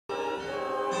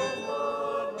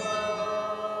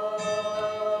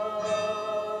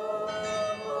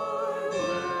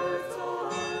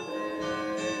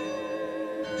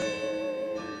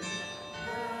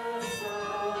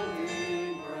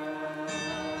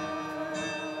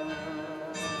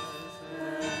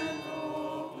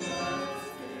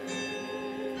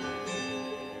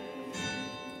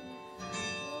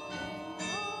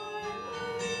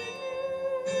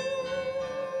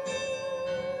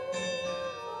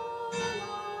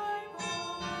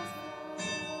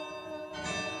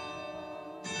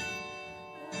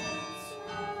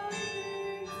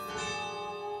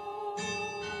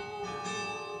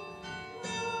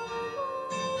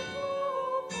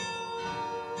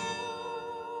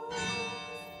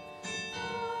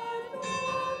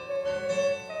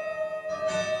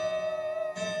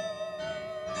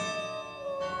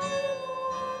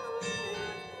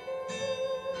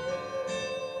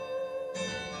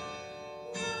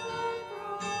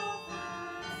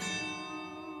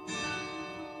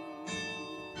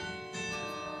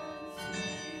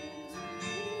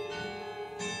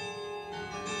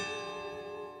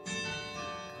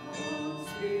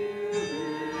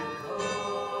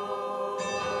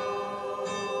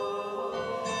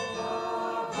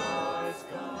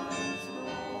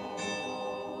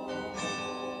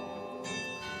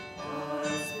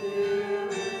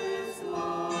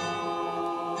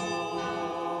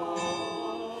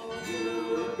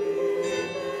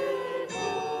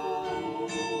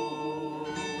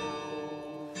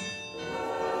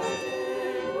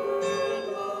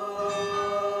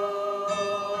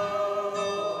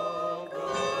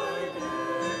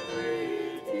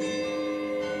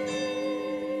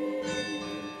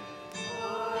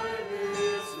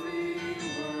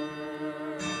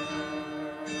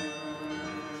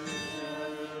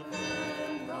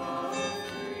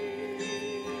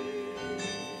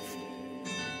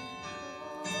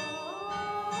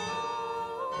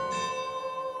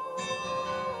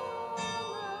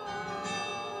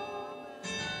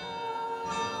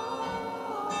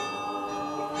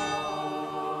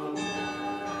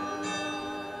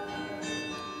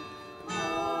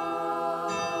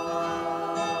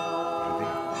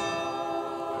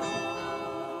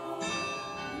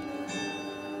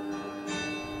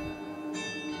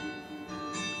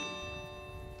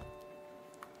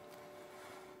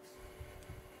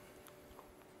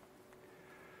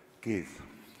Kids,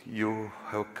 you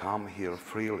have come here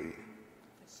freely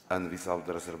and without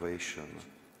reservation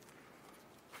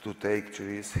to take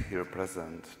Therese here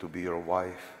present to be your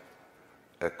wife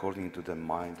according to the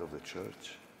mind of the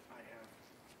church. I have.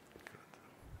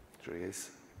 Good.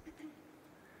 Therese,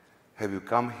 have you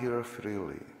come here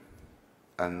freely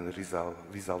and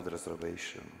without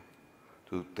reservation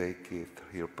to take it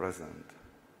here present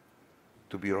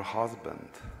to be your husband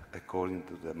according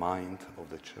to the mind of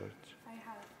the church? I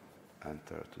have.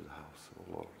 Enter to the house of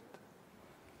the Lord.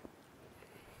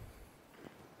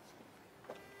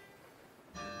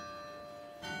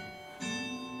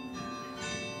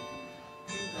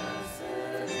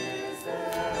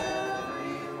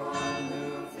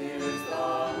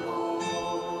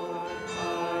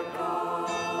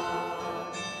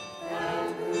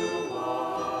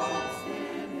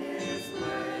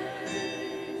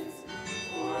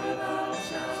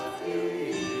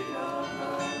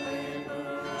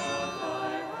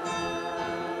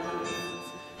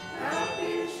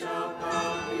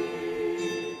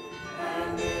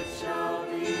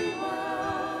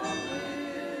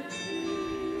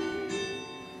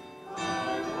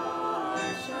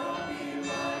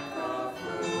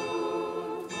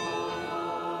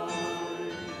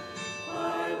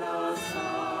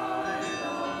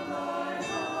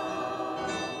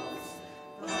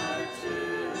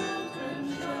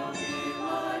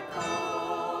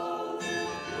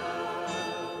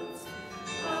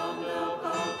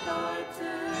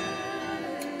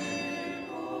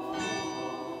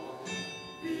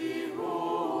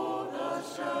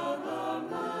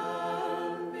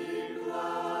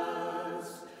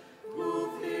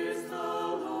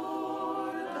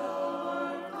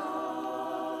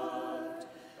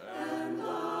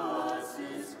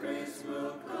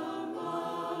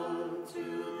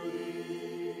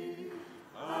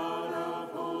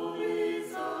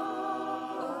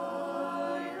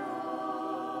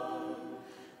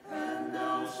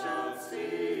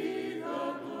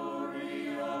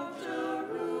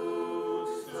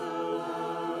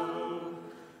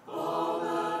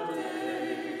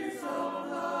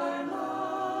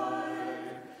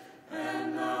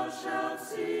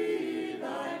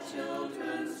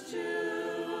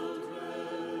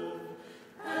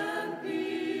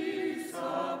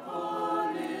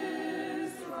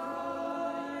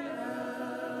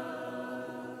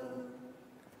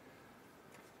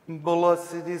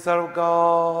 Blessed is our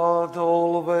God,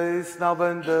 always, now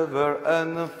and ever,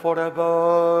 and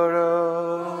forever.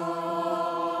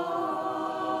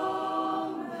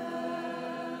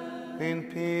 Amen. In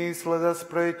peace, let us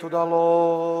pray to the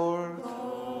Lord.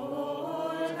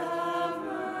 Lord, have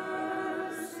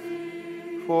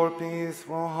mercy. For peace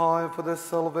from high, for the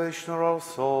salvation of our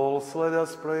souls, let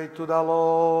us pray to the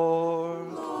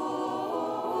Lord.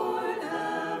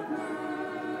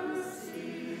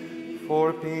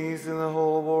 For peace in the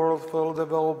whole world, for the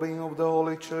well-being of the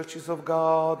holy churches of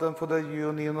God, and for the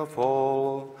union of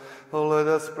all, let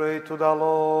us pray to the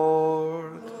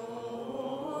Lord.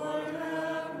 Lord,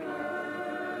 have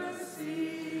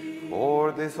mercy.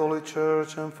 For this holy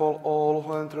church, and for all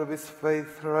who enter with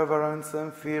faith, reverence,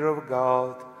 and fear of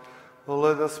God,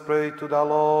 let us pray to the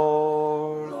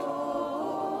Lord.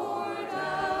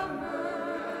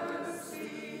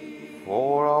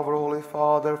 For our Holy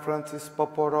Father Francis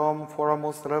Poporom, for our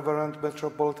most reverend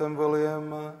Metropolitan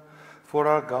William, for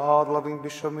our God-loving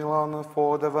Bishop Milan,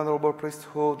 for the venerable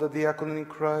priesthood, the diacon in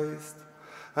Christ,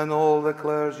 and all the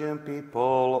clergy and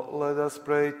people, let us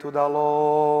pray to the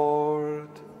Lord.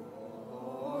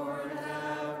 Lord,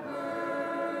 have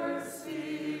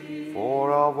mercy.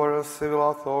 For our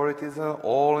civil authorities and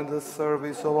all in the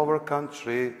service of our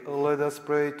country, let us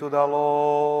pray to the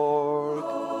Lord.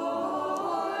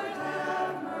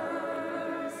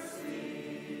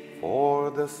 For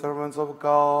the servants of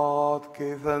God,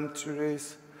 Keith and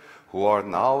Therese, who are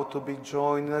now to be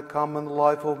joined in a common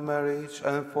life of marriage,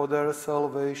 and for their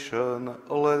salvation,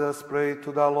 let us pray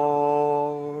to the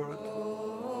Lord.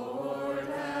 Lord,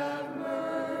 have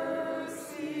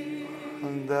mercy.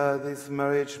 And that this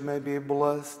marriage may be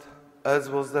blessed,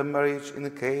 as was the marriage in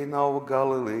Cana of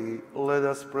Galilee, let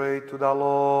us pray to the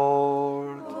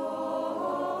Lord.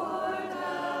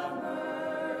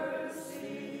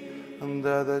 And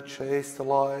that a chaste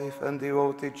life and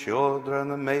devoted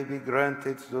children may be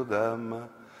granted to them,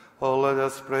 let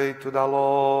us pray to the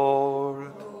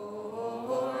Lord.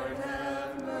 Lord,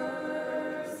 have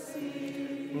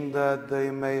mercy. That they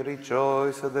may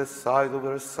rejoice at the sight of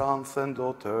their sons and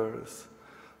daughters,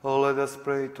 let us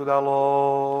pray to the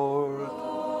Lord.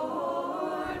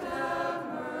 Lord, have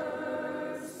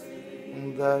mercy.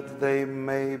 that they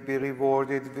may be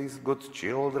rewarded with good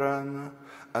children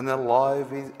and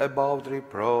alive above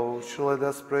reproach. Let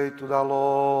us pray to the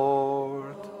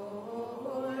Lord.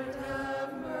 Lord,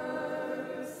 have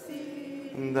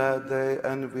mercy. That they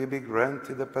and we be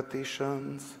granted the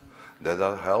petitions that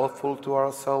are helpful to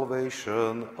our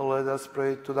salvation. Let us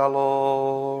pray to the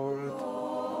Lord.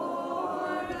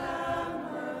 Lord,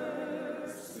 have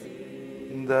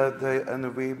mercy. That they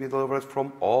and we be delivered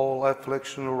from all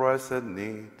affliction, rest, and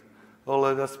need.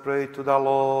 Let us pray to the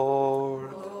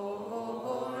Lord.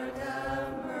 Lord,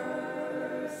 have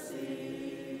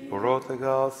mercy. Protect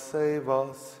us, save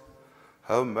us,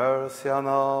 have mercy on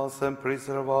us, and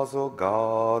preserve us, O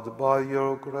God, by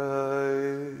your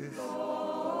grace.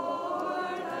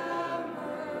 Lord, have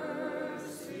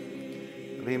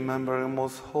mercy. Remember,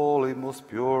 most holy, most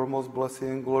pure, most blessed,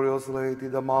 and glorious Lady,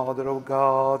 the Mother of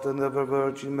God, and ever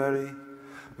Virgin Mary,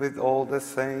 with all the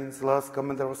saints, let us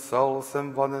commend ourselves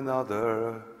and one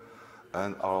another,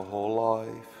 and our whole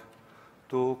life,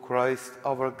 to Christ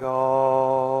our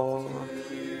God.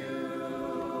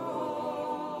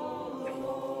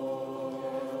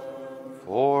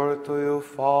 For to you,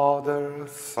 Father,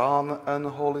 Son, and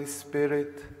Holy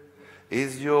Spirit,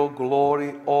 is your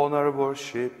glory, honor,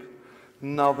 worship,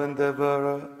 now and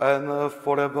ever, and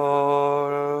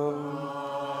forever.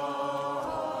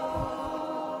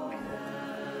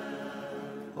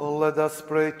 Let us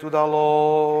pray to the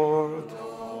Lord.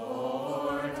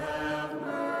 Lord, have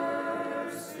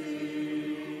mercy.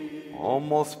 O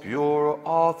most pure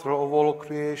author of all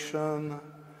creation,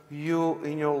 you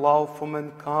in your love for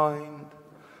mankind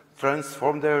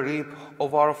transformed the rib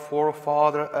of our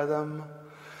forefather Adam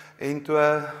into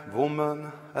a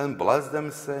woman and blessed them,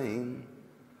 saying,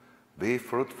 "Be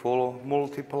fruitful,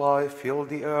 multiply, fill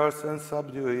the earth and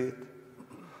subdue it."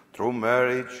 Through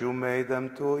marriage you made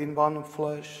them two in one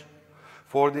flesh.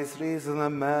 For this reason a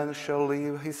man shall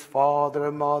leave his father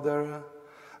and mother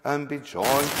and be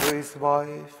joined to his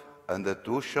wife, and the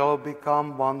two shall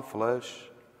become one flesh.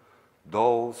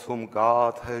 Those whom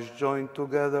God has joined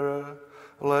together,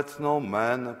 let no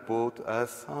man put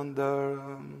asunder.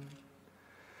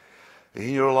 In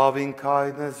your loving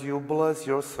kindness you bless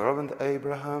your servant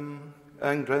Abraham,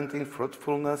 and granting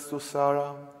fruitfulness to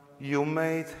Sarah, you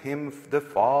made him the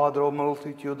father of a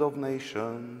multitude of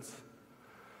nations.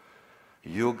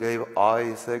 You gave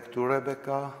Isaac to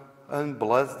Rebekah and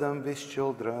blessed them with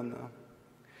children.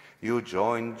 You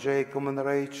joined Jacob and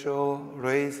Rachel,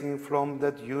 raising from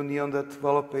that union the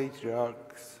 12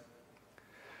 patriarchs.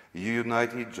 You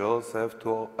united Joseph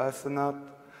to Asenath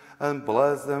and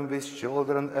blessed them with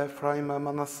children Ephraim and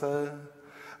Manasseh,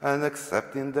 and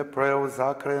accepting the prayer of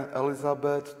Zachary and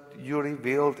Elizabeth, you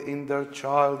revealed in their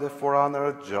child the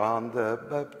forerunner John the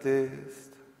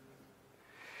Baptist.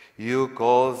 You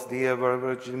caused the ever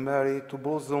Virgin Mary to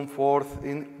blossom forth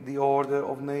in the order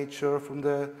of nature from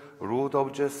the root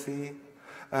of Jesse,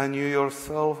 and you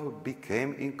yourself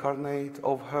became incarnate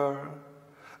of her,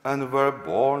 and were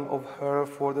born of her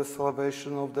for the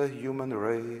salvation of the human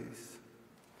race.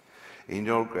 In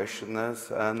your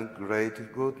graciousness and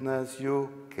great goodness you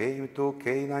came to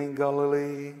Cana in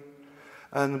Galilee,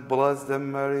 and blessed the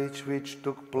marriage which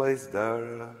took place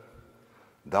there.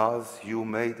 Thus you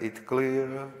made it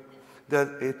clear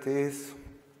that it is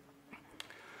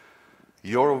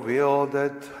your will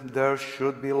that there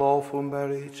should be lawful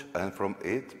marriage, and from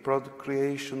it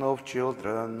procreation of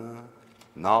children.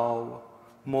 Now,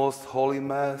 most holy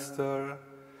Master,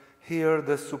 hear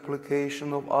the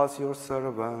supplication of us your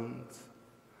servants.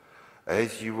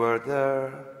 As you were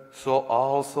there, so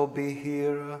also be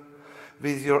here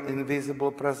with your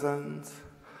invisible presence,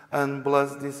 and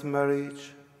bless this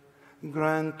marriage.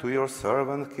 Grant to your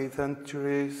servant Keith and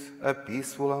Therese a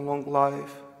peaceful and long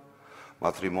life,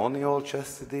 matrimonial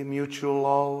chastity, mutual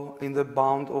love in the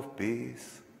bond of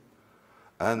peace,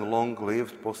 and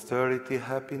long-lived posterity,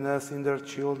 happiness in their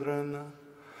children,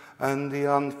 and the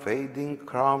unfading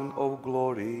crown of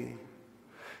glory.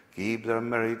 Keep their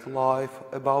married life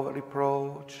above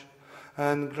reproach,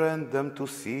 and grant them to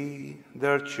see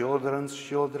their children's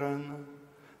children.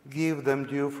 Give them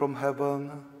dew from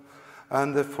heaven,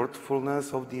 and the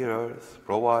fruitfulness of the earth.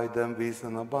 Provide them with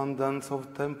an abundance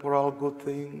of temporal good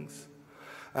things,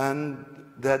 and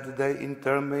that they in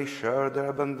turn may share their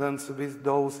abundance with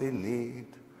those in need.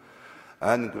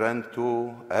 And grant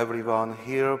to everyone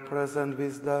here present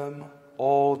with them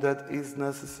all that is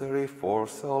necessary for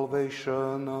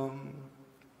salvation.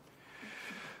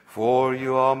 For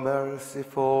you are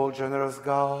merciful, generous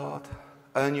God,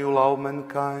 and you love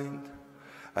mankind,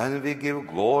 and we give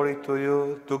glory to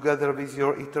you together with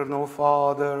your eternal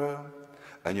Father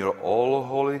and your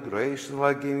all-holy, gracious,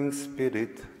 life-giving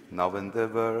Spirit, now and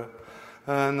ever,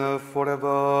 and forever.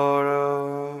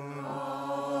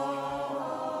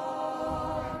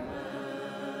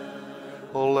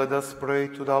 Oh, let us pray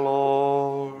to the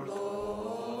Lord.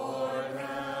 Lord,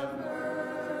 have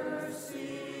mercy.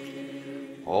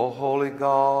 O holy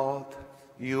God,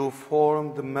 you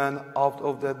formed man out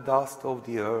of the dust of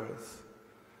the earth.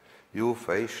 You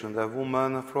fashioned a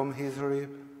woman from his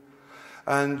rib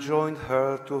and joined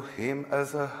her to him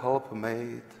as a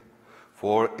helpmate.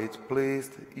 For it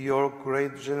pleased your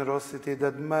great generosity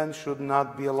that man should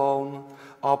not be alone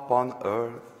upon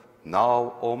earth.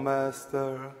 Now, O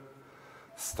Master,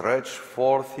 stretch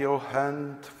forth your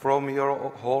hand from your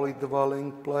holy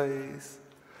dwelling place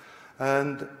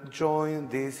and join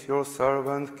this your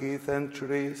servant Keith and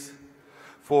Therese,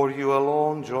 for you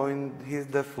alone joined his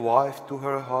deaf wife to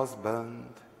her husband.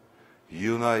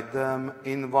 Unite them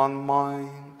in one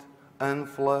mind and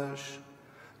flesh,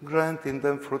 granting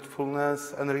them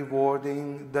fruitfulness and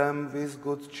rewarding them with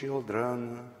good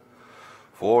children.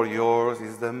 For yours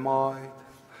is the might,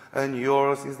 and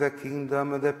yours is the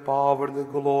kingdom, and the power, and the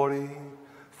glory,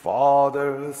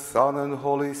 Father, Son, and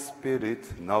Holy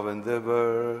Spirit, now and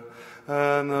ever,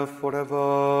 and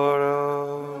forever.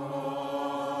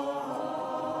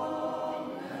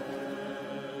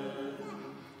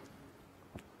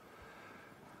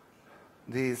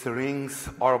 These rings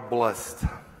are blessed.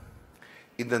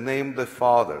 In the name of the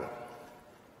Father,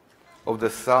 of the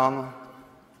Son,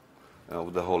 and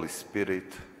of the Holy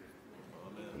Spirit.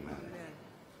 Amen.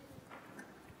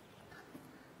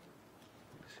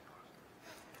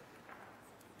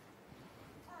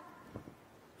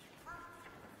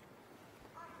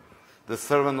 The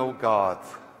servant of God,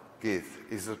 Keith,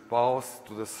 is espoused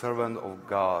to the servant of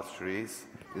God, Therese,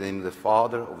 in the name of the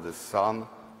Father, of the Son,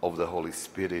 of the Holy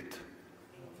Spirit.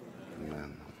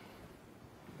 Amen.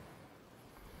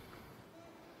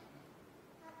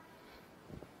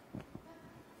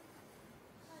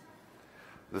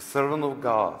 The servant of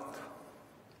God,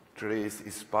 Therese, is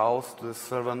espoused to the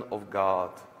servant of God,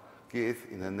 Keith,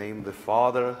 in the name of the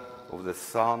Father, of the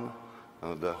Son,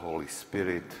 and of the Holy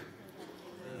Spirit.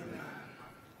 Amen.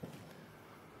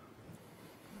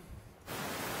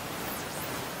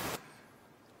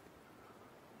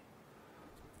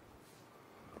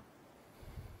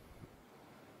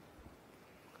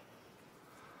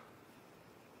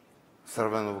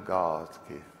 Servant of God,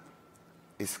 Keith,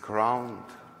 is crowned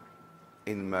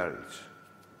in marriage.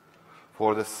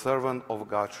 For the servant of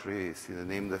God, Therese, in the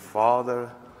name of the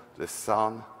Father, the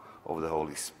Son, of the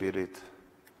Holy Spirit.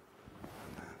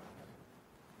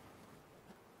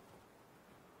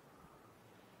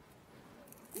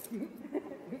 Amen.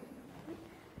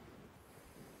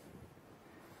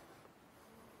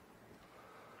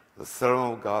 The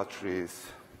servant of God, Therese,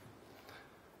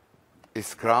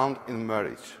 is crowned in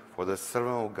marriage. For the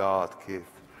servant of God, Keith,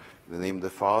 in the name of the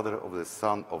Father, of the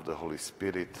Son, of the Holy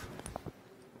Spirit.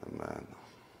 Amen.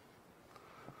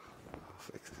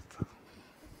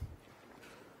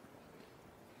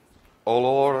 O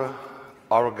Lord,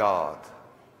 our God,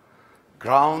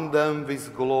 crown them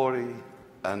with glory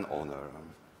and honor.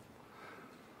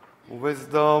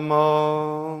 Wisdom.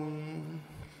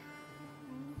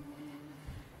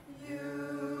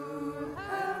 You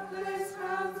have placed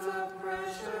crowns of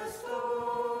precious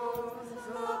stones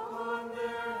upon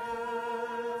their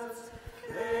heads.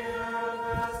 They have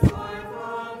asked life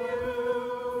from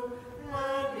you,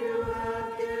 and you have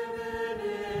given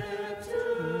it to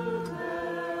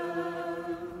them.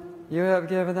 You have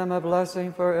given them a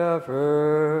blessing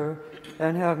forever,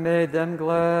 and have made them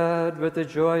glad with the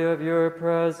joy of your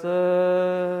presence.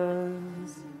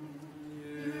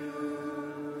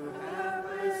 You have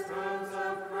placed crowns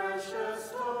of precious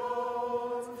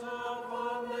stones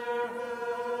upon their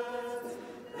heads.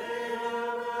 They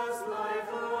have asked life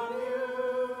from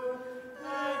you,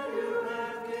 and you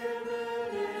have given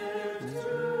it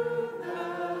to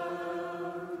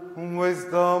them.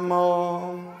 Wisdom.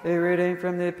 A reading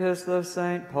from the Epistle of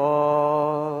St.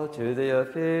 Paul to the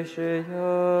Ephesians.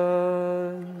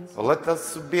 Let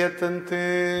us be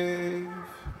attentive.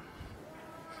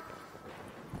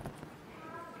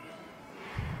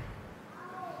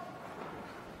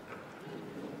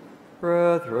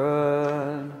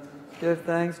 Brethren, give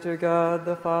thanks to God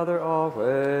the Father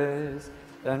always,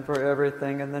 and for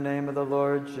everything in the name of the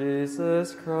Lord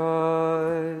Jesus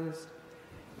Christ.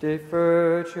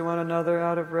 Defer to one another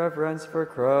out of reverence for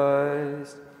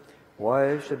Christ.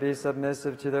 Wives should be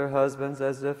submissive to their husbands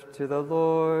as if to the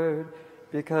Lord,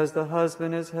 because the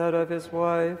husband is head of his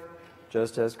wife,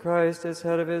 just as Christ is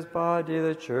head of his body,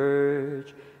 the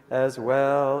church, as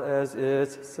well as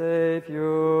its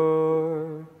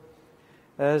Savior.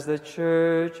 As the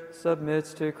church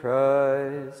submits to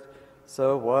Christ,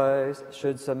 so wives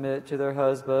should submit to their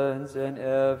husbands in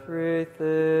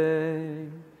everything.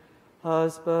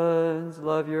 Husbands,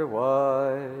 love your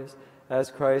wives, as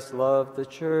Christ loved the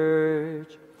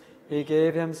church. He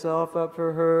gave himself up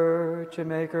for her to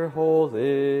make her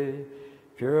holy,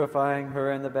 purifying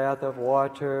her in the bath of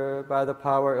water by the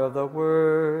power of the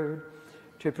word,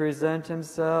 to present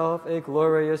himself a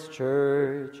glorious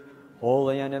church,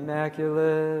 holy and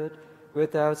immaculate,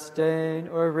 without stain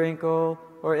or wrinkle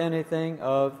or anything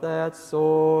of that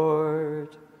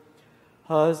sort.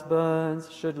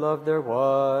 Husbands should love their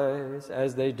wives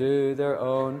as they do their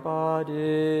own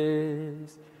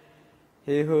bodies.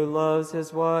 He who loves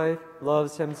his wife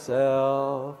loves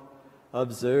himself.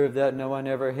 Observe that no one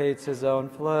ever hates his own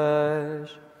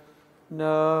flesh.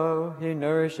 No, he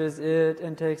nourishes it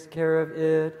and takes care of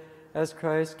it as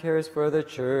Christ cares for the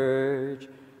church,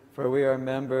 for we are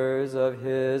members of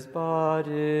his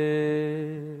body.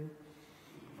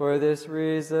 For this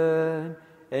reason,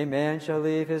 a man shall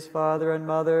leave his father and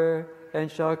mother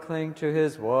and shall cling to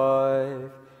his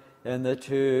wife, and the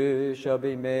two shall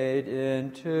be made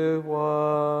into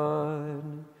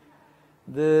one.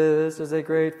 This is a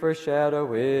great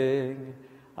foreshadowing.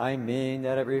 I mean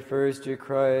that it refers to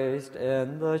Christ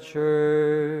and the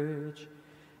church.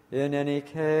 In any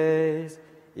case,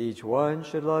 each one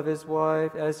should love his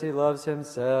wife as he loves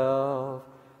himself,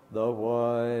 the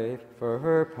wife, for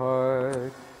her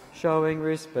part, showing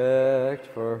respect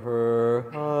for her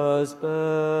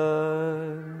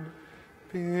husband.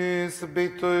 Peace be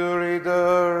to you,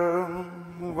 reader.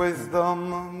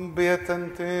 Wisdom, be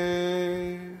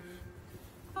attentive.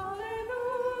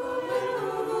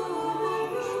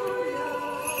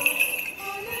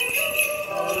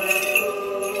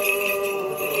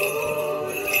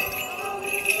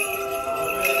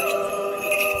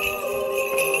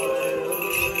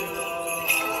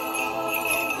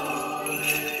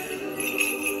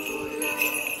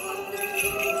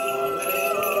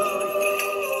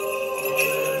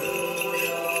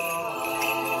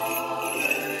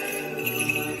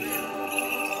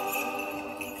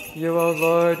 You, O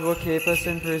Lord, will keep us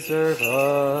and preserve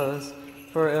us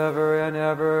forever and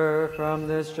ever from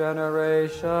this generation.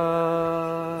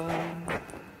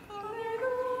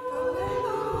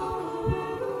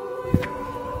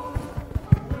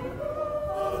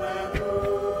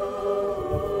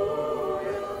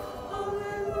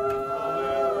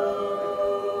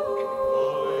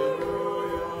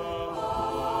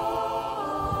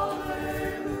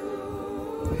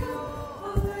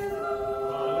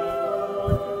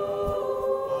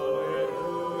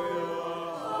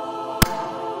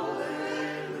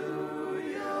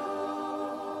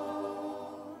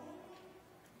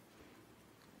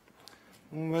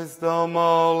 Wisdom,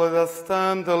 let us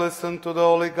stand to listen to the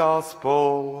Holy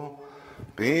Gospel.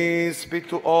 Peace be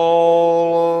to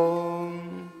all.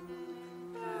 And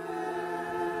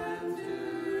to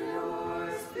your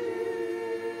spirit.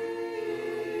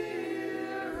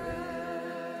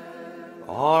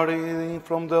 A reading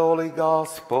from the Holy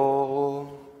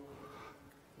Gospel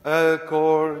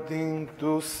according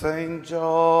to Saint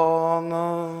John.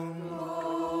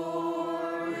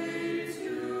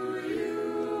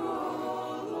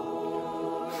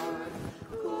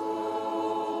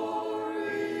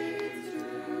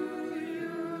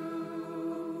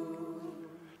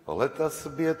 Let us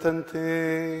be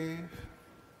attentive.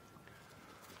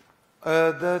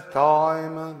 At that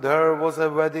time there was a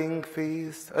wedding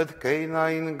feast at Cana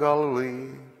in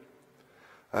Galilee,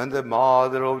 and the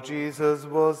mother of Jesus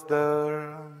was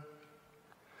there.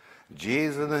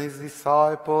 Jesus and his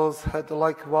disciples had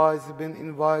likewise been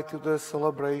invited to the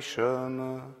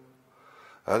celebration.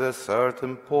 At a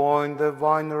certain point the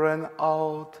wine ran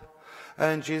out,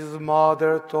 and Jesus'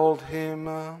 mother told him,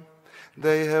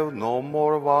 "They have no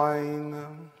more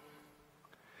wine."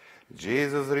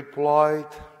 Jesus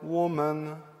replied,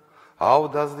 "Woman, how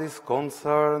does this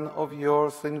concern of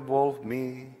yours involve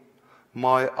me?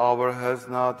 My hour has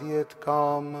not yet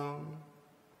come."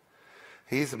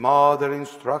 His mother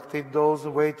instructed those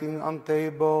waiting on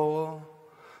table,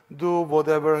 "Do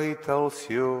whatever he tells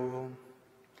you."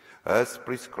 As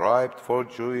prescribed for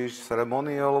Jewish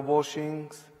ceremonial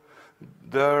washings,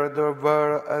 there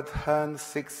were at hand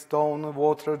 6 stone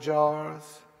water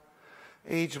jars,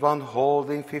 each one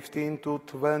holding 15 to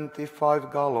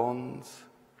 25 gallons.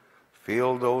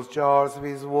 Fill those jars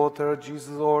with water,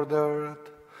 Jesus ordered,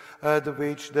 at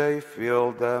which they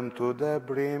filled them to the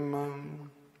brim.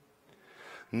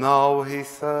 "Now," he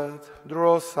said,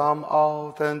 "draw some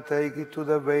out and take it to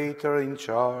the waiter in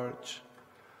charge."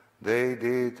 They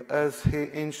did as he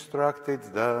instructed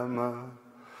them.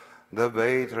 The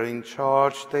waiter in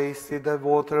charge tasted the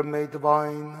water made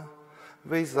wine,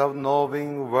 without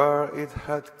knowing where it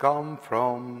had come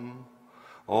from.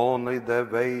 Only the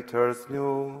waiters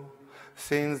knew,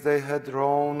 since they had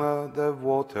drawn the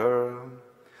water.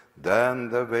 Then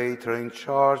the waiter in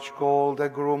charge called the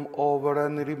groom over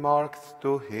and remarked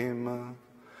to him,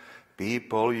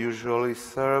 "People usually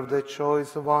serve the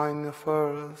choice wine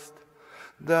first.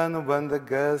 Then, when the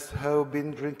guests have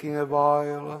been drinking a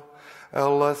while, a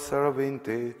lesser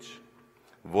vintage.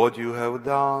 What you have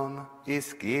done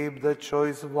is keep the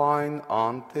choice wine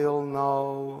until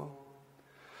now."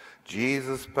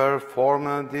 Jesus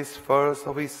performed this first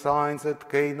of his signs at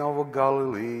Cana of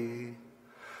Galilee.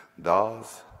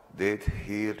 Thus did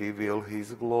he reveal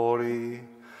his glory,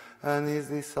 and his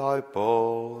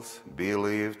disciples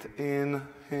believed in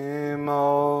him.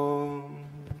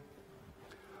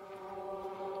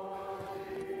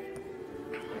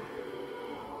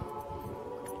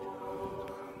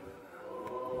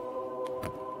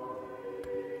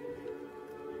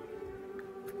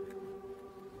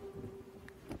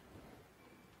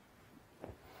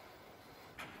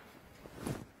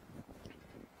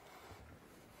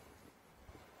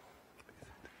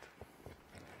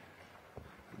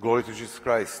 Glory to Jesus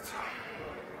Christ.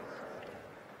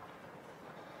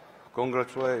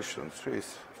 Congratulations,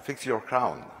 Therese. Fix your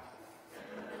crown.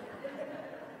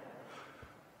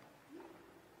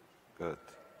 Good.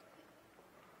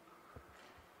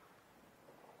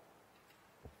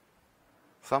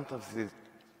 Sometimes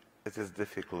it is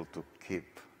difficult to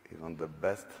keep even the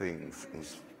best things in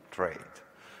straight.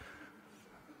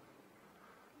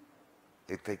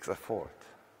 It takes effort.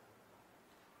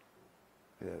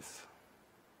 Yes.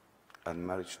 And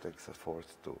marriage takes effort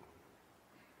too.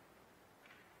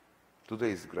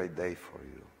 Today is a great day for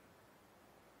you.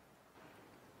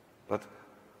 But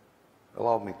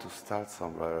allow me to start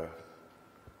somewhere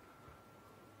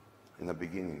in the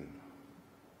beginning.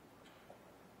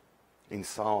 In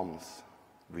Psalms,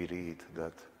 we read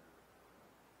that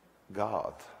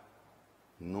God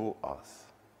knew us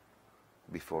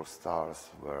before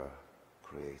stars were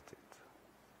created.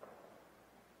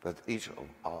 That each of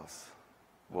us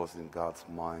was in God's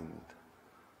mind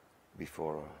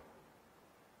before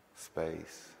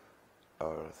space,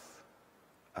 earth,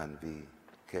 and we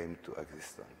came to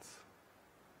existence.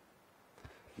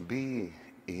 Be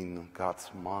in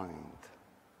God's mind,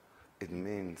 it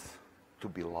means to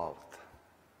be loved,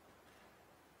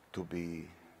 to be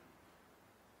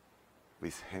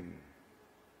with Him,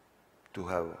 to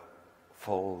have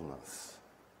fullness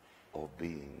of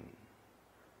being.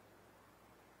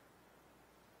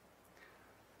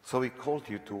 So He called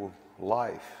you to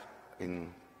life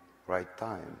in right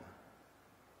time.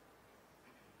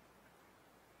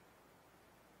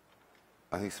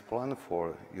 And His plan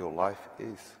for your life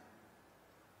is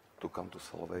to come to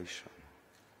salvation.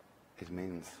 It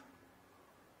means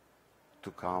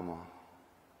to come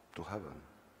to heaven,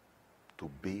 to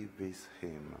be with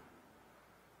Him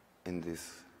in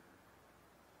this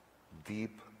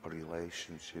deep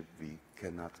relationship we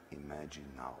cannot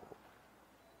imagine now.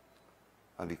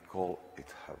 And we call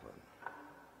it heaven.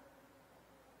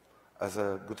 As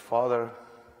a good father,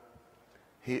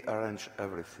 He arranged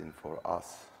everything for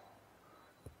us,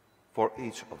 for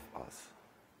each of us.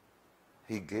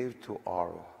 He gave to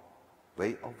our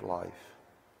way of life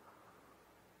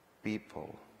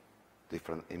people,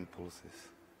 different impulses,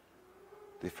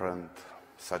 different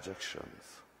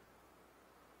suggestions,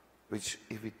 which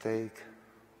if we take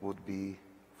would be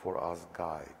for us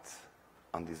guides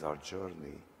on this our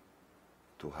journey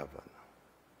to heaven.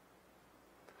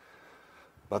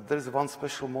 But there is one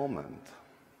special moment,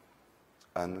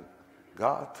 and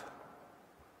God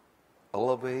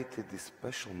elevated this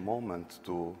special moment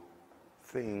to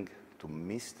thing, to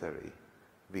mystery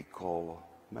we call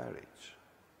marriage.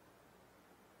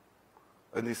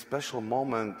 In this special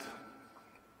moment,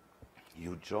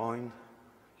 you join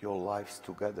your lives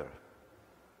together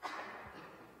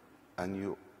and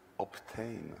you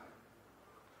obtain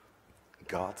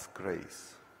God's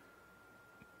grace,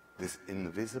 this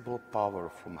invisible power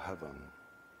from heaven,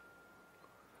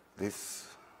 this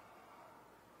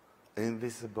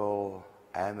invisible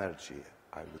energy,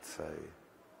 I would say,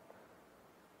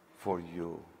 for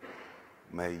you.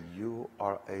 May you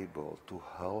are able to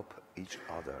help each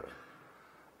other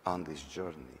on this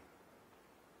journey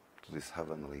to this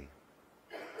heavenly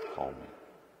home.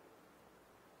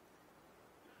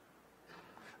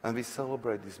 And we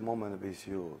celebrate this moment with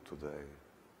you today.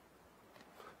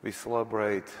 We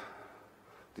celebrate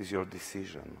this your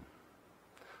decision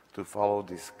to follow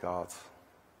this God's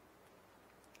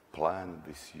plan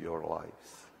with your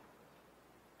lives.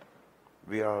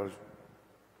 We are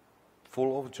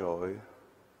full of joy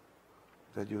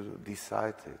that you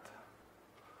decided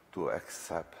to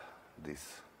accept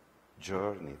this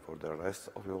journey for the rest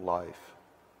of your life,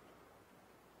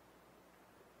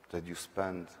 that you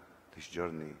spend this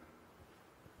journey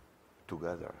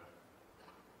together,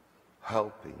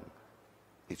 helping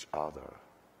each other,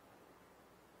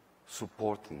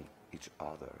 supporting each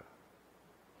other,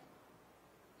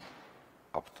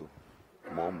 up to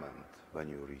the moment when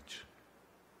you reach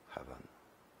heaven.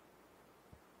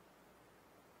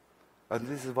 And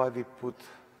this is why we put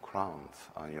crowns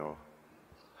on your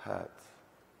head.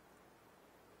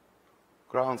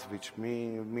 Crowns which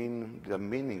mean the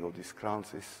meaning of these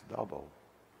crowns is double.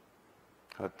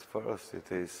 At first it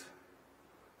is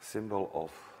symbol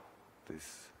of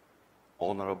this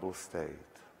honorable state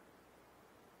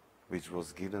which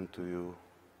was given to you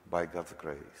by God's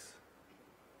grace.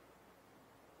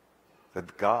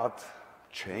 That God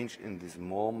changed in this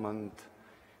moment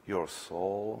your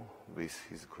soul with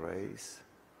His grace,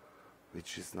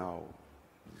 which is now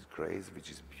this grace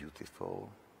which is beautiful,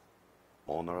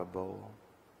 honorable,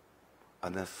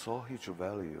 and has so huge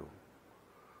value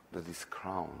that these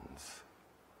crowns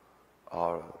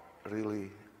are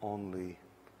really only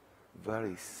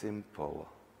very simple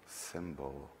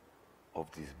symbol of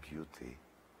this beauty,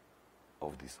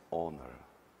 of this honor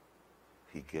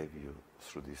He gave you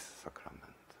through this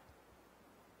sacrament.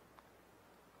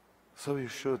 So you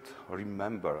should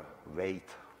remember weight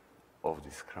of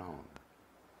this crown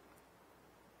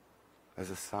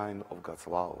as a sign of God's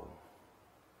love,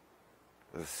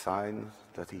 as a sign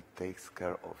that He takes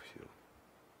care of you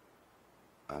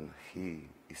and He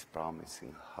is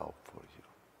promising help for you.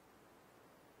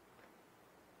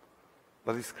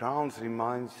 But these crowns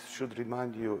should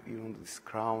remind you even this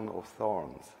crown of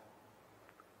thorns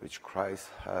which Christ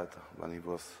had when He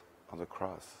was on the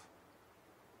cross,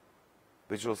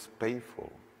 which was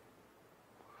painful.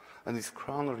 And this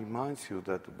crown reminds you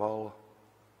that, well,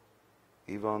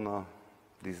 even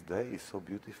this day is so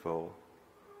beautiful,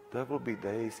 there will be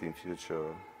days in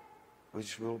future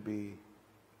which will be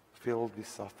filled with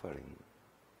suffering.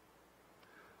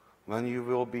 When you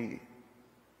will be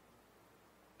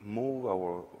moved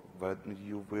or when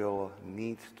you will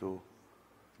need to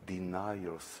deny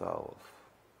yourself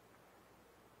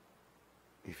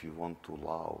if you want to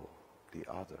love the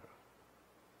other.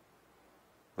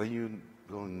 When you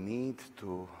will need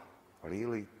to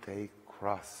really take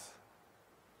cross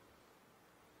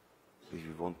if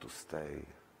you want to stay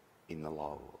in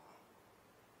love.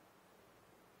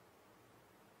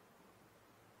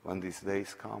 When these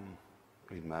days come,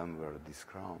 remember this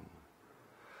crown.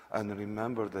 And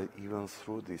remember that even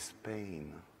through this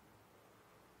pain,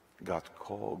 God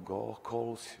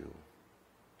calls you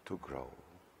to grow.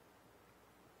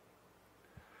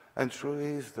 And true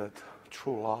is that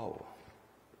true love,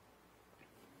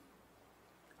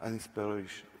 and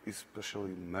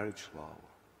especially marriage love,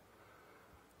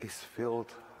 is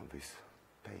filled with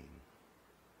pain.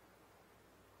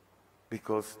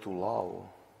 Because to love,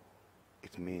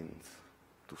 it means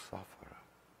to suffer.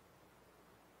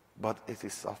 But it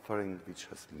is suffering which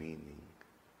has meaning.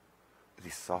 It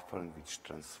is suffering which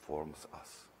transforms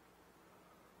us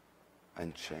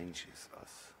and changes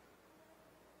us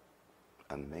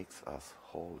and makes us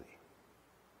holy.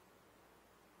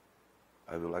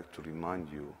 I would like to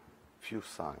remind you few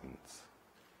signs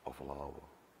of love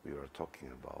we were talking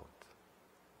about.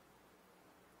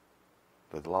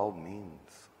 That love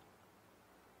means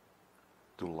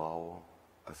to love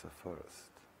as a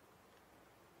first.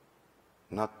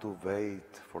 Not to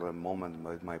wait for a moment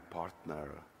when my partner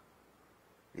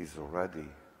is ready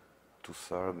to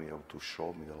serve me or to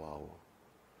show me the love.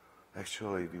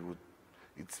 Actually,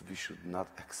 we should not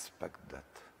expect that.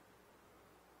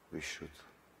 We should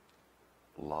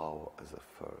love as a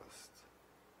first.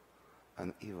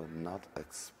 And even not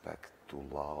expect to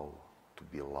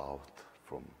be loved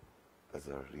as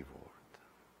a reward.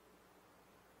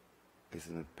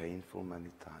 Isn't it painful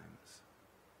many times?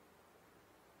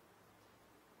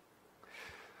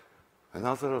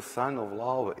 Another sign of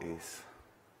love is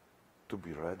to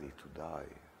be ready to die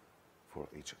for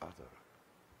each other.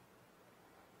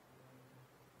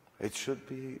 It should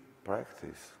be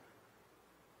practice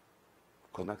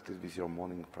connected with your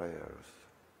morning prayers.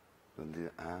 In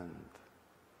the end,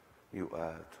 you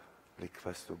add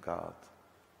request to God,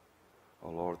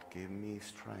 "Oh Lord, give me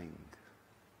strength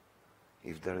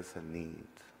if there is a need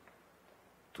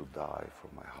to die for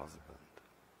my husband,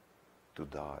 to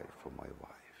die for my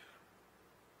wife."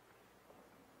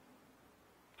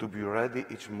 To be ready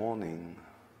each morning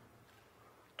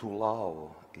to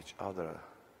love each other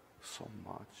so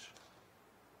much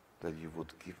that you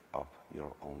would give up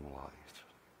your own life.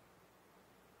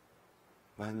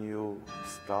 When you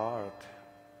start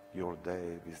your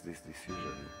day with this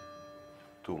decision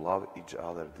to love each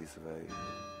other this way,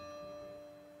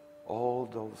 all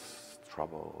those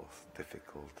troubles,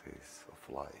 difficulties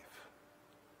of life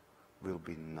will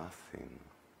be nothing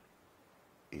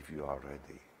if you are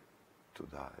ready to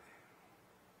die.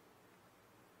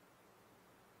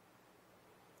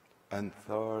 And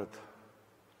third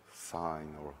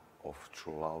sign of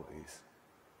true love is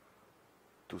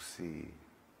to see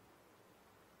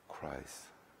Christ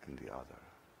in the other.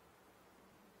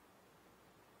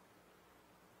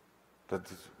 That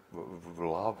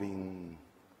loving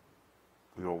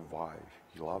your wife,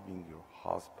 loving your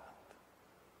husband,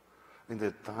 in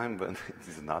the time when it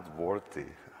is not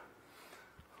worthy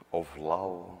of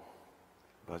love,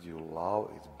 but you love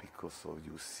it because of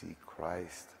you see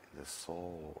Christ in the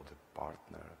soul of the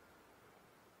partner.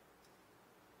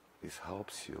 This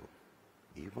helps you,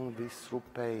 even through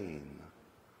pain,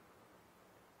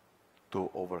 to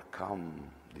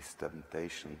overcome this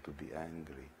temptation to be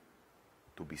angry,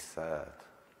 to be sad,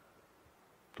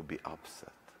 to be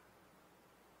upset.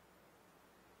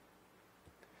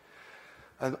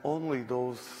 And only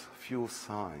those few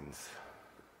signs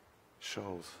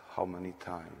shows how many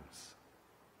times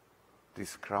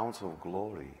these crowns of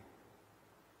glory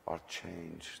are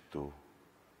changed to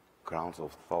crowns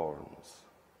of thorns,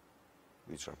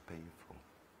 which are painful.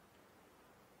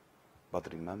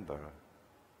 But remember,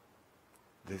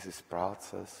 this is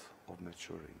process of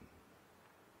maturing.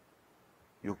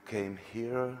 You came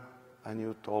here and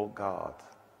you told God,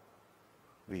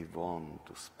 we want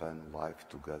to spend life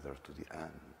together to the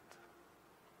end.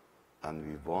 And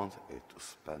we want it to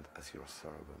spend as your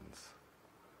servants.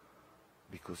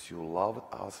 Because you loved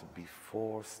us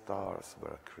before stars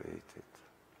were created.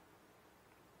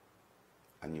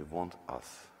 And you want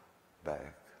us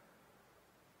back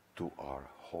to our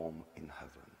home in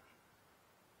heaven.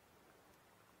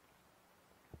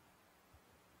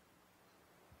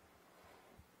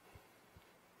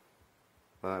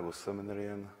 When I was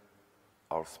seminarian,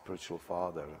 our spiritual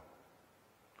father,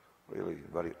 really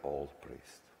very old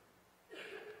priest,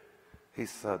 he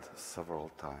said several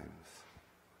times,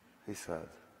 he said,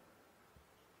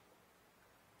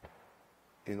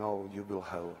 you know, you will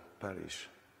have parish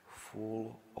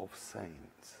full of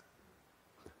saints.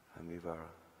 And we were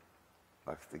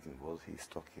like thinking what he's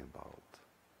talking about.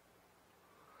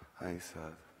 And he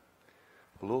said,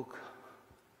 look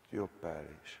your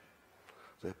parish,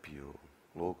 the pew,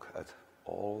 look at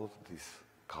all these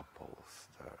couples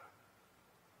there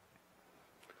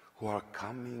who are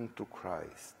coming to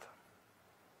Christ,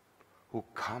 who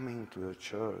coming to your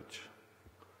church,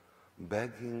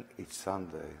 begging each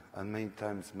Sunday and many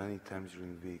times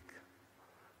during the week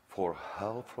for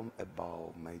help from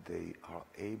above. May they are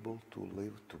able to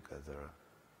live together.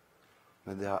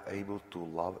 May they are able to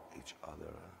love each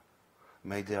other.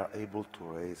 May they are able to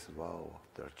raise well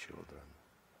their children.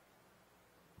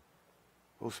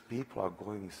 Those people are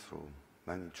going through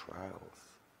many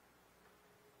trials,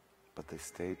 but they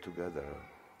stay together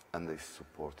and they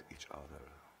support each other.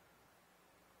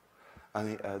 And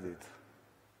he added,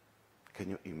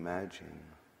 can you imagine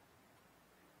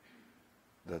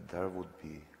that there would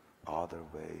be other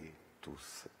way to,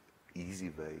 easy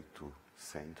way to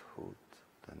sainthood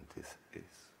than this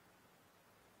is?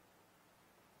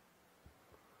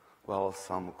 Well,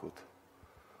 some could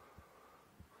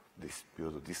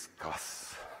dispute,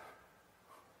 discuss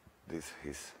this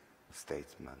his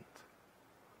statement,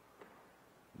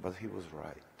 but he was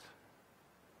right.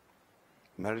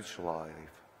 Marriage life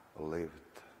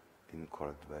lived in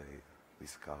correct way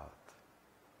with God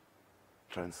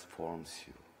transforms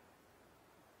you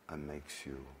and makes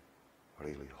you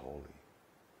really holy,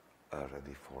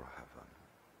 ready for heaven.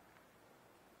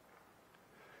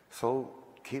 So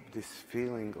keep this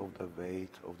feeling of the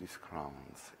weight of these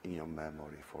crowns in your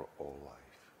memory for all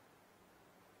life.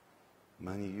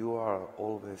 May you are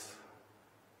always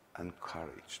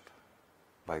encouraged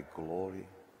by glory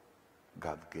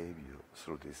God gave you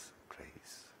through this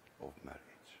grace of marriage.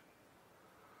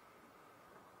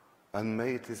 And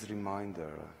may it is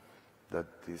reminder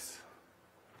that these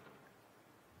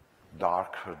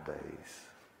darker days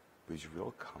which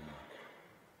will come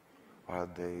are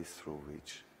days through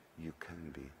which you can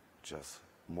be just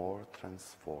more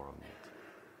transformed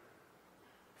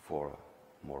for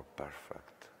more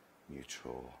perfect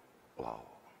mutual love.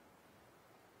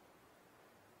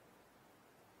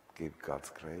 Give God's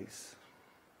grace,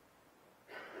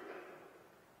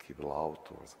 keep love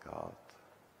towards God,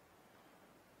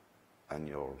 and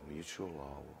your mutual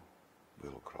love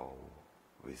will grow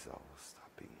without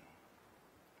stopping.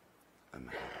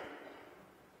 Amen.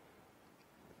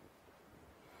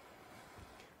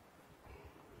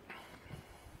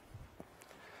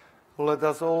 Let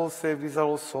us all say with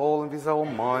our soul and with our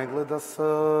mind, let us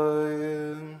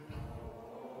say,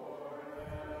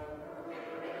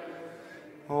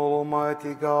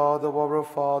 Almighty God of our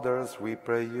fathers, we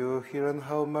pray you, hear and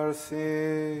have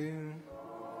mercy.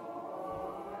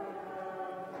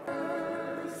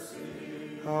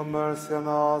 Have mercy on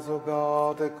us, O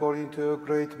God, according to your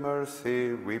great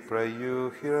mercy. We pray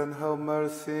you, hear and have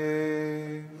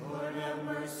mercy. Lord have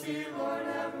mercy, Lord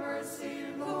have mercy,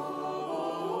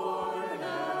 Lord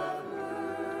have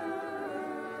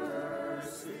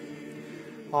mercy.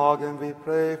 Again we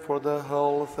pray for the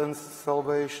health and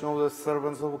salvation of the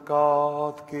servants of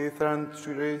God, Keith and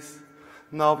Therese,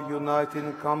 now united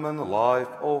in common life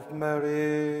of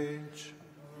marriage.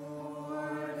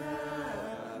 Lord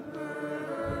have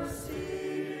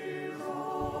mercy,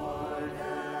 Lord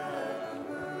have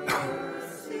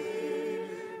mercy,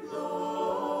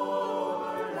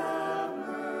 Lord have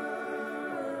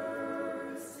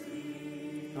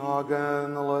mercy.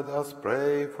 Again, let us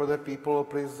pray for the people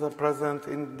present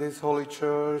in this holy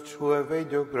church who await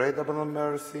your great abundant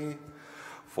mercy,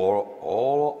 for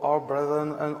all our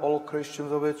brethren and all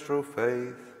Christians of a true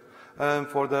faith, and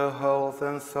for the health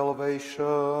and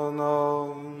salvation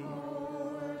of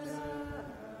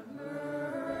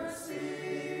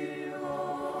Mercy,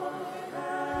 Lord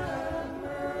have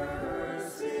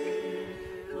mercy,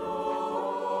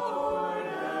 Lord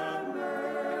have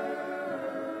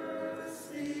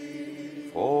mercy.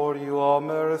 For you are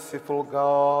merciful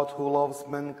God who loves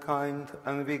mankind,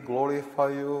 and we glorify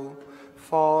you,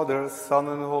 Father, Son,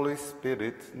 and Holy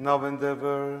Spirit, now and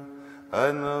ever,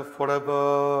 and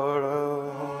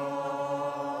forever.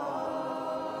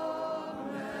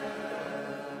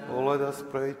 Oh, let us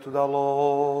pray to the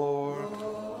Lord.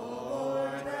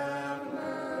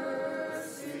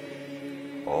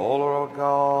 O Lord our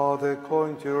God,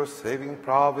 according to your saving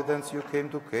providence, you came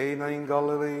to Cana in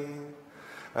Galilee,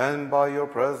 and by your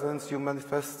presence you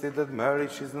manifested that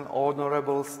marriage is an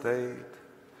honorable state.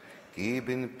 Keep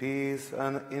in peace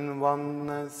and in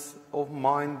oneness of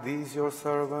mind these your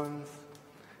servants,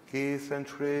 Keith and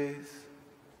Therese,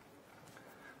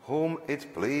 whom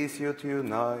it pleased you to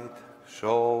unite.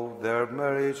 Show their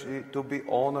marriage to be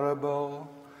honorable.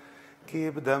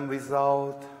 Keep them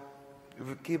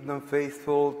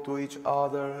faithful to each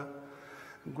other.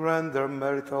 Grant their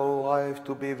marital life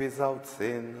to be without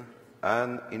sin,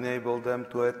 and enable them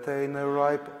to attain a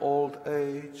ripe old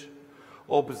age,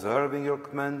 observing your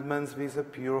commandments with a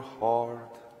pure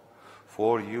heart.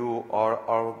 For you are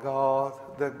our God,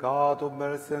 the God of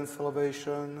mercy and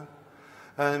salvation,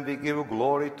 and we give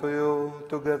glory to you,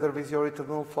 together with your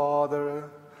eternal Father,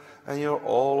 and your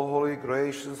all-holy,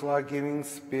 gracious, life-giving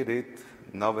Spirit,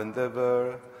 now and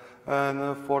ever,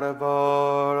 and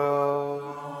forever.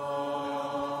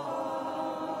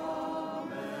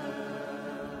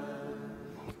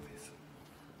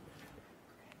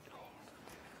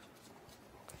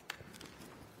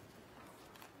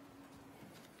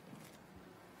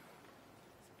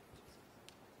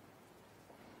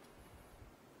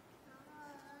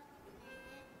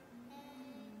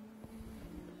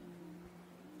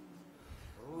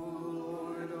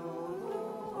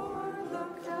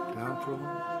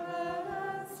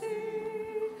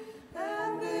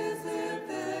 And visit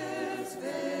this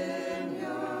vineyard,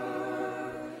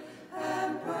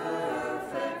 and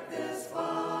perfect this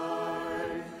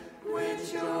vine,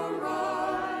 which your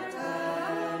right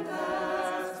hand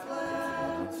has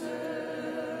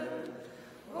planted.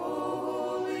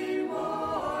 Holy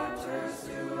martyrs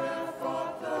who have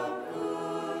fought the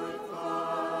good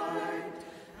fight,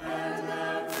 and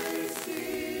have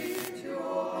received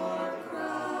your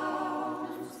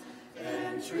crowns,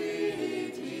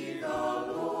 entreat ye the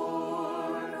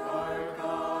Lord our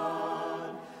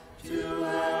God to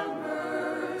have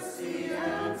mercy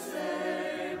and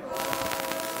save our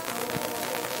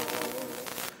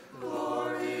souls.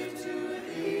 Glory to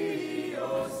thee,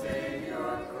 O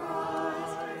Savior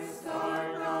Christ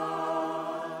our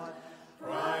God,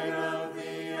 pride of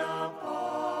the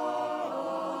apostles,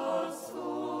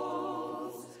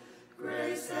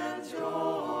 grace and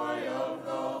joy of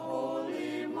the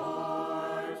holy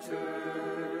martyrs,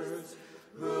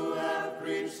 who have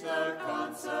preached the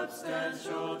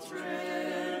consubstantial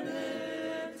Trinity.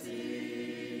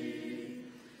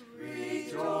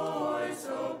 Rejoice,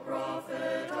 O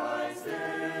prophet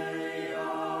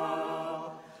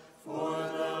Isaiah, for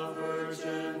the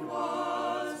Virgin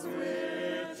was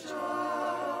with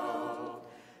child,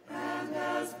 and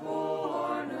has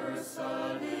borne her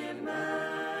Son Emmanuel.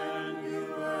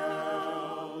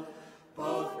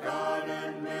 Both God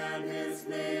and man, his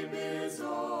name is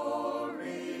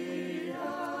Orient.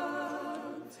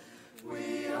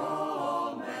 We all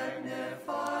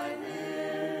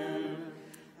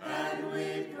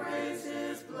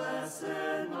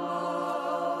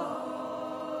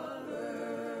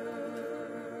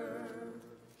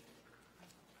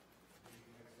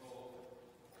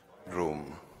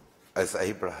as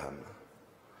Abraham,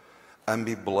 and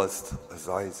be blessed as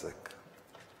Isaac,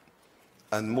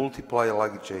 and multiply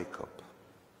like Jacob,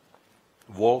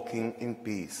 walking in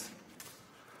peace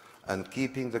and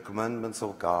keeping the commandments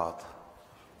of God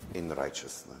in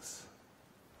righteousness.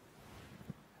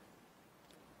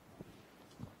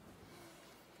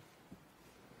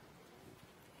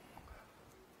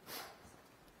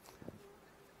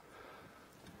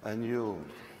 And you,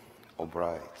 O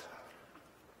bride,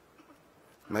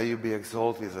 may you be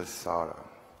exalted as Sarah,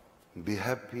 be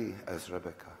happy as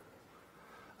Rebekah,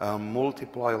 and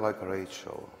multiply like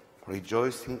Rachel,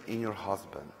 rejoicing in your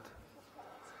husband,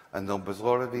 and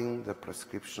observing the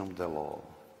prescription of the law,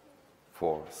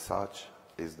 for such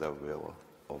is the will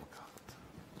of God.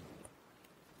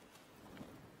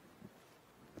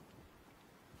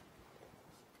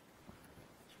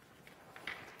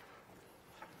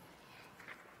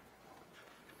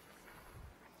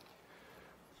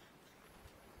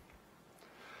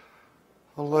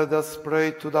 Let us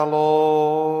pray to the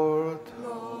Lord.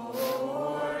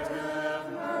 Lord,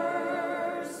 have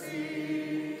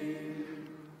mercy.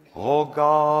 O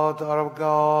God, our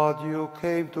God, you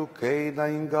came to Cana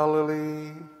in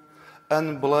Galilee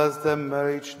and blessed the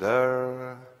marriage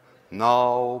there.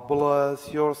 Now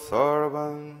bless your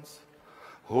servants,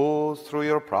 who through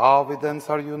your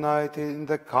providence are united in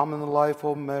the common life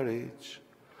of marriage.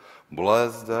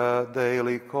 Bless the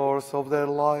daily course of their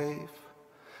life.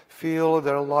 Fill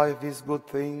their life with good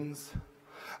things,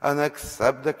 and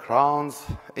accept the crowns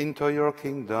into your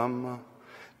kingdom,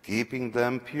 keeping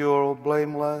them pure,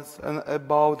 blameless, and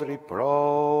above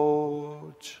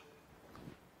reproach.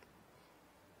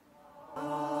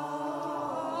 Amen.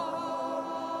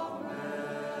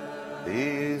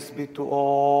 Peace be to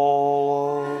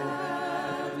all.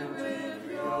 And with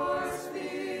your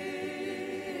spirit.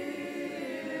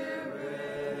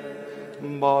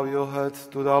 Bow your heads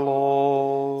to the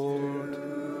Lord.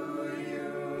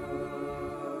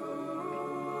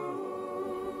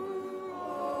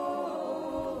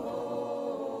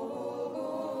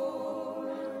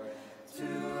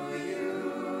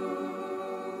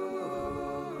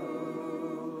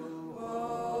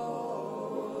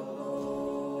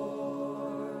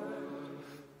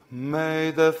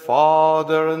 May the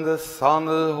Father and the Son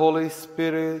and the Holy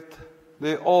Spirit,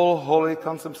 the all-holy,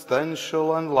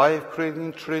 consubstantial, and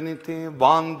life-creating Trinity,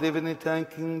 one divinity and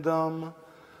kingdom,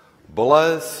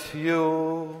 bless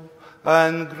you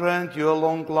and grant you a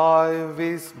long life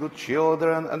with good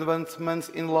children and advancements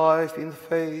in life, in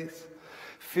faith.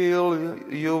 Fill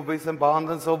you with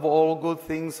abundance of all good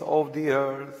things of the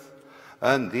earth,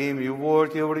 and deem you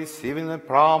worthy of receiving the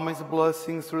promised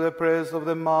blessings through the prayers of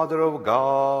the Mother of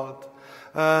God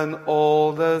and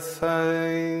all the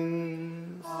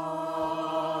saints. Amen.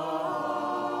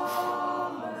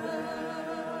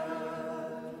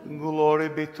 Glory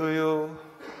be to you,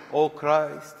 O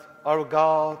Christ, our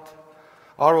God,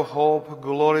 our hope.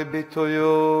 Glory be to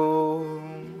you.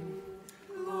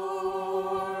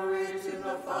 Glory to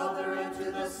the Father, and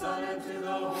to the Son, and to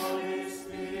the Holy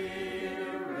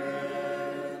Spirit,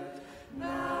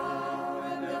 now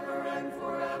and ever and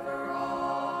forever.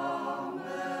 Amen.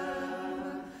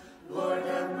 Lord,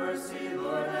 have mercy.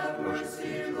 Lord, have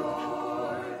mercy.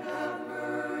 Lord, have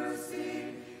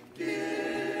mercy.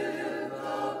 Give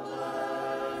the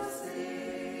blessing.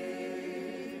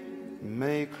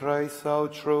 May Christ, our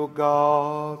true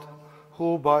God,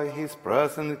 who by his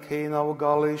presence in Cana of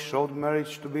Galilee showed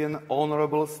marriage to be an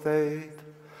honorable state,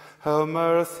 have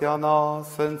mercy on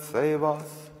us and save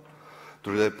us.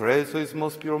 Through the praise of his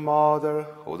most pure Mother,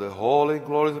 of the holy,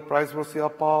 glorious, praiseworthy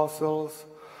apostles,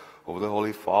 of the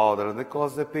Holy Father, and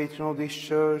because the patron of this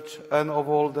church, and of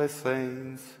all the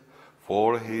saints,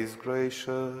 for he is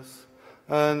gracious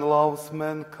and loves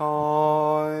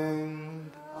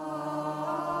mankind.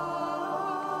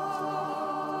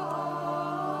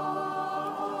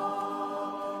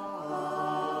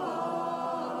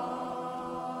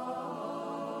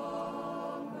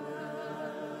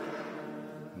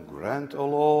 Grant, O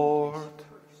Lord,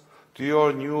 to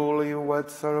your newly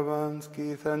wed servants,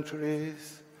 Keith and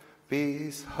Therese,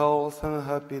 peace, health, and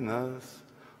happiness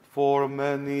for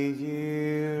many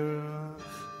years.